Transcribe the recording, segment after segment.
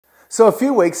So a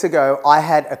few weeks ago, I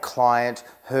had a client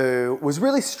who was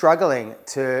really struggling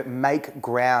to make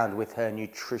ground with her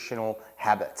nutritional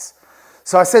habits.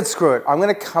 So I said, screw it, I'm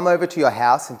gonna come over to your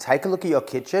house and take a look at your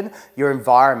kitchen, your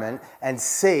environment, and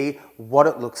see what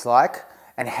it looks like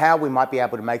and how we might be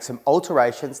able to make some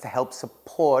alterations to help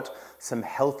support some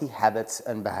healthy habits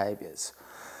and behaviors.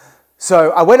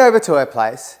 So I went over to her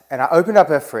place and I opened up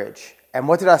her fridge, and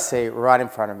what did I see right in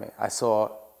front of me? I saw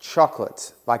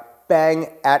chocolates, like bang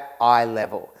at eye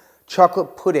level.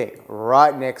 Chocolate pudding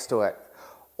right next to it.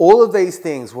 All of these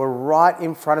things were right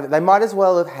in front of it. They might as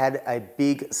well have had a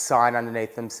big sign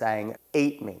underneath them saying,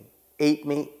 eat me, eat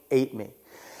me, eat me.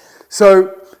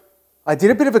 So I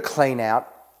did a bit of a clean out,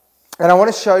 and I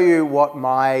want to show you what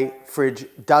my fridge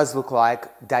does look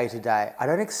like day to day. I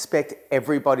don't expect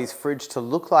everybody's fridge to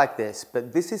look like this,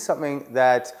 but this is something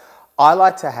that I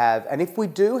like to have. And if we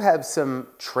do have some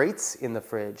treats in the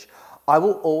fridge, I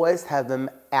will always have them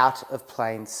out of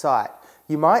plain sight.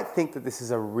 You might think that this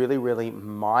is a really, really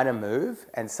minor move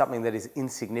and something that is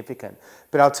insignificant,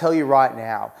 but I'll tell you right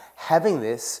now, having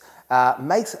this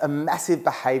makes a massive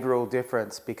behavioral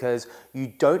difference because you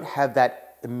don't have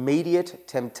that immediate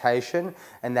temptation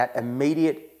and that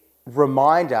immediate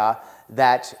reminder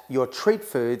that your treat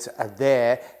foods are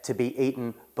there to be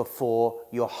eaten before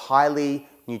your highly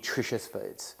nutritious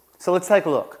foods. So let's take a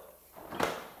look.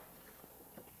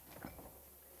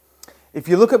 If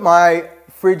you look at my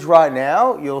fridge right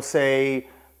now, you'll see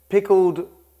pickled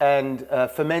and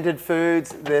fermented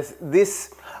foods.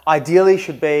 This ideally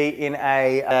should be in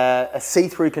a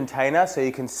see-through container so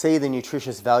you can see the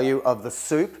nutritious value of the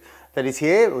soup that is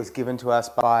here. It was given to us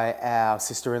by our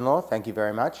sister-in-law. Thank you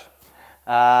very much.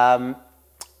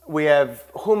 We have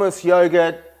hummus,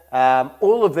 yogurt.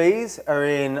 All of these are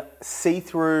in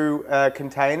see-through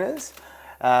containers,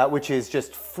 which is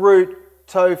just fruit,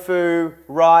 tofu,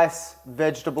 rice,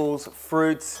 vegetables,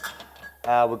 fruits.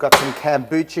 We've got some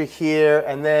kombucha here,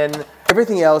 and then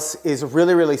everything else is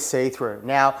really, really see-through.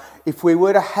 Now, if we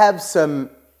were to have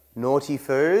some naughty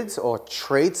foods or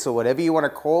treats or whatever you want to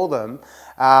call them,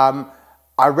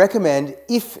 I recommend,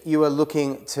 if you are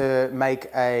looking to make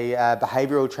a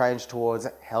behavioral change towards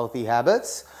healthy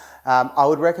habits, I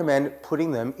would recommend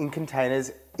putting them in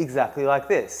containers exactly like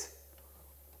this.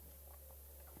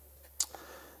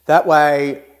 That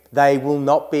way, they will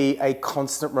not be a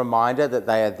constant reminder that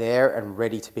they are there and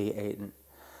ready to be eaten.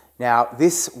 Now,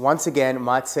 this, once again,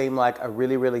 might seem like a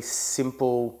really, really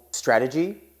simple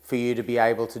strategy for you to be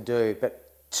able to do,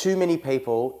 but too many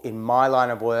people in my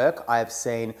line of work I have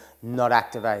seen not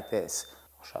activate this.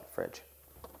 I'll shut the fridge.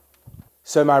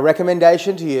 So my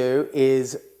recommendation to you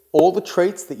is all the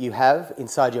treats that you have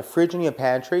inside your fridge and your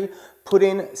pantry, put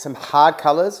in some hard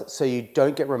colors so you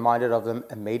don't get reminded of them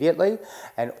immediately,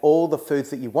 and all the foods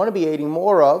that you want to be eating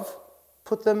more of,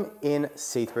 put them in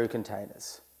see-through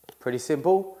containers. Pretty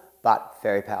simple, but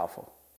very powerful.